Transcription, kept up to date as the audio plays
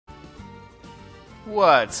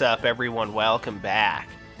What's up, everyone? Welcome back.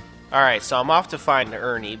 Alright, so I'm off to find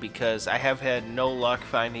Ernie because I have had no luck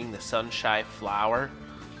finding the Sunshine Flower.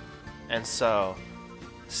 And so,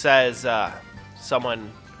 says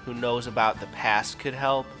someone who knows about the past could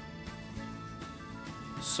help.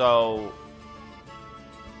 So,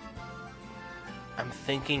 I'm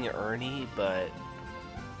thinking Ernie, but...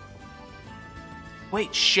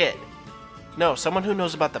 Wait, shit! No, someone who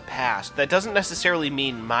knows about the past. That doesn't necessarily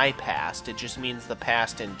mean my past, it just means the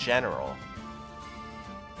past in general.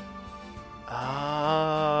 Oh.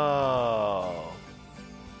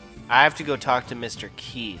 I have to go talk to Mr.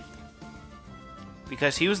 Keith.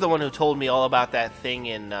 Because he was the one who told me all about that thing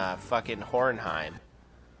in fucking Hornheim.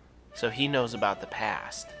 So he knows about the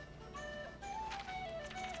past.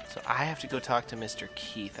 So I have to go talk to Mr.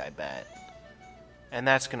 Keith, I bet. And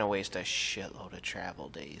that's gonna waste a shitload of travel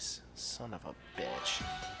days. Son of a bitch.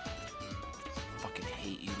 Fucking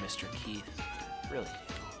hate you, Mr. Keith. Really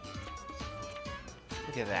do.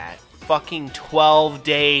 Look at that. Fucking 12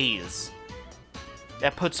 days.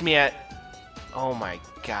 That puts me at... Oh my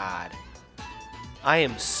god. I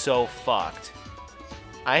am so fucked.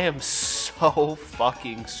 I am so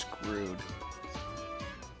fucking screwed.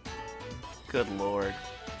 Good lord.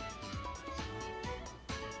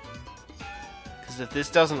 Because if this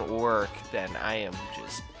doesn't work, then I am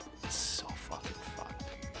just so fucking fucked.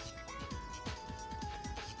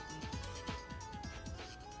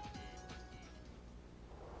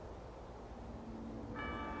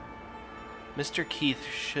 Mr. Keith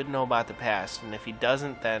should know about the past, and if he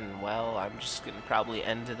doesn't, then, well, I'm just gonna probably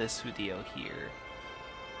end this video here.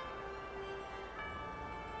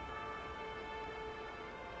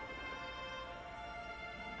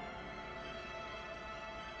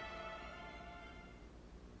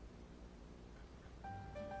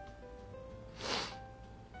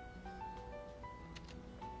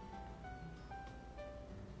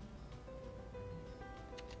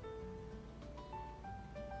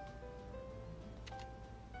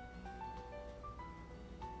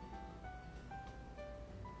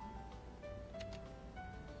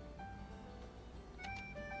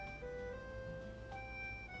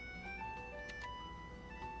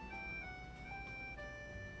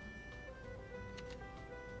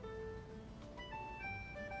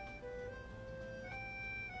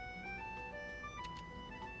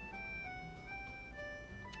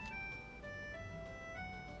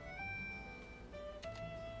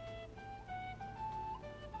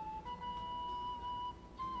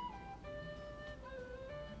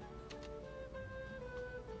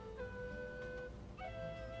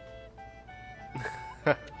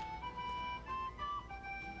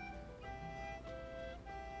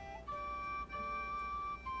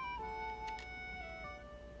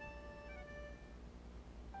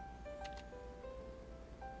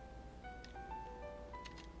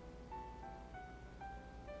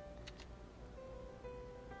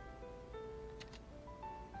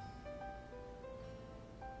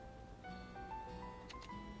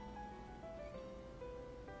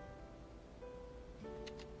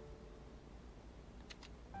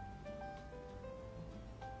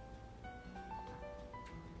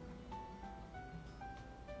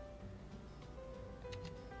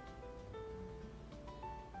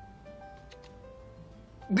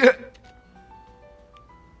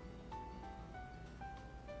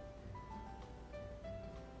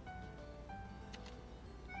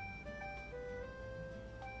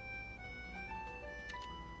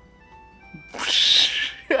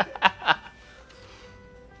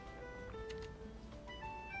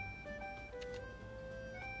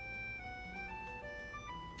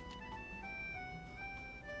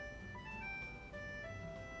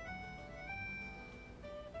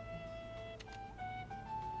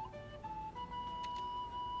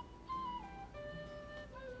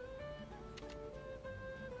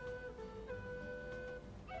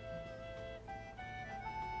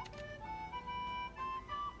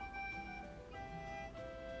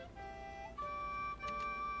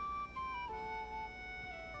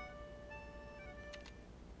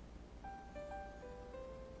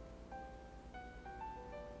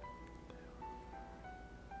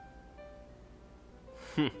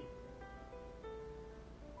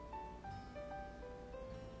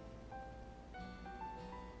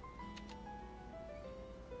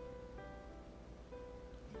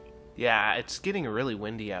 Yeah, it's getting really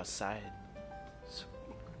windy outside. So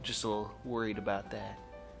I'm just a little worried about that.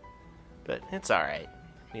 But it's alright.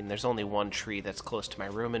 I mean, there's only one tree that's close to my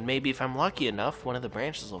room, and maybe if I'm lucky enough, one of the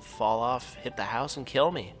branches will fall off, hit the house, and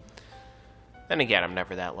kill me. Then again, I'm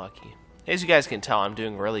never that lucky. As you guys can tell, I'm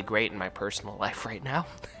doing really great in my personal life right now.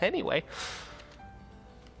 Anyway.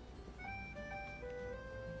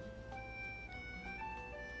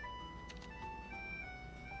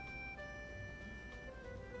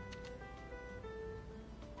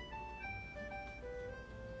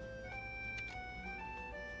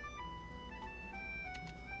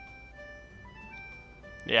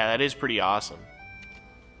 Yeah, that is pretty awesome.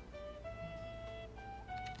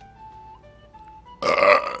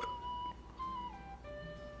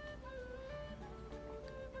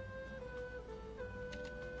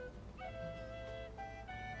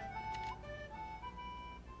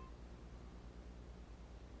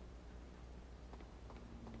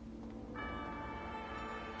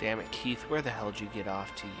 Damn it, Keith, where the hell did you get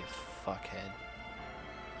off to, you fuckhead?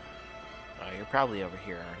 Oh, you're probably over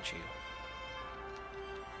here, aren't you?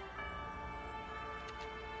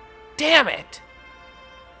 Damn it!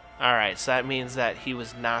 Alright, so that means that he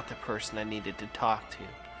was not the person I needed to talk to.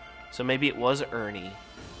 So maybe it was Ernie.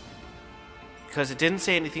 Because it didn't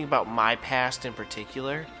say anything about my past in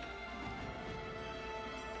particular.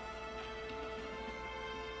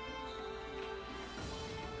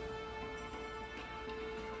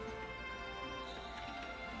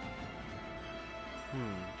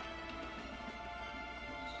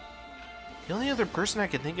 The only other person I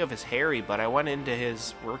can think of is Harry, but I went into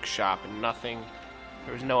his workshop and nothing.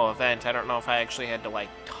 There was no event. I don't know if I actually had to, like,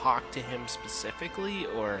 talk to him specifically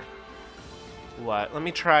or what. Let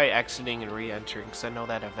me try exiting and re-entering, because I know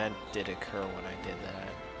that event did occur when I did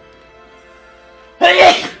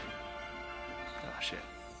that. Oh, shit.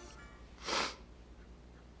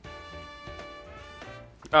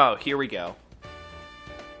 Oh, here we go.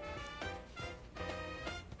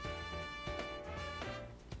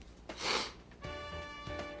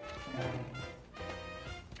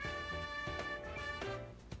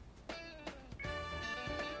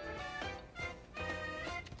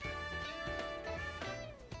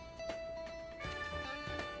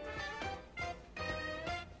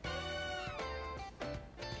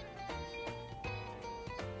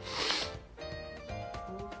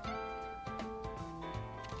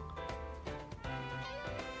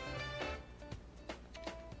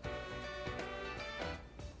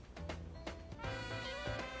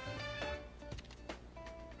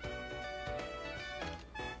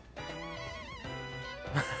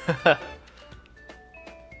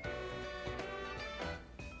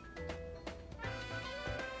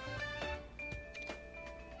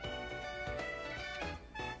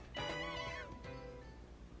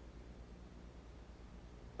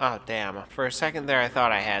 Oh, damn. For a second there, I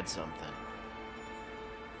thought I had something.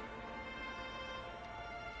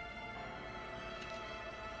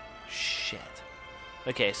 Shit.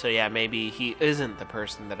 Okay, so yeah, maybe he isn't the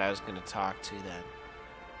person that I was going to talk to then.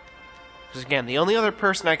 Because again, the only other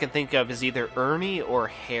person I can think of is either Ernie or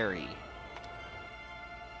Harry.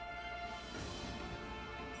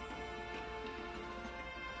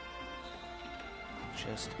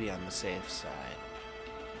 Just to be on the safe side.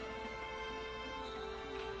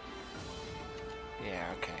 Yeah,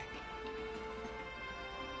 okay.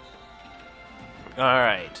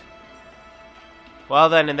 Alright. Well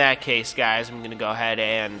then, in that case, guys, I'm going to go ahead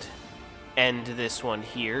and end this one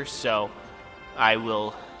here. So, I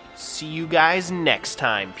will see you guys next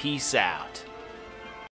time. Peace out.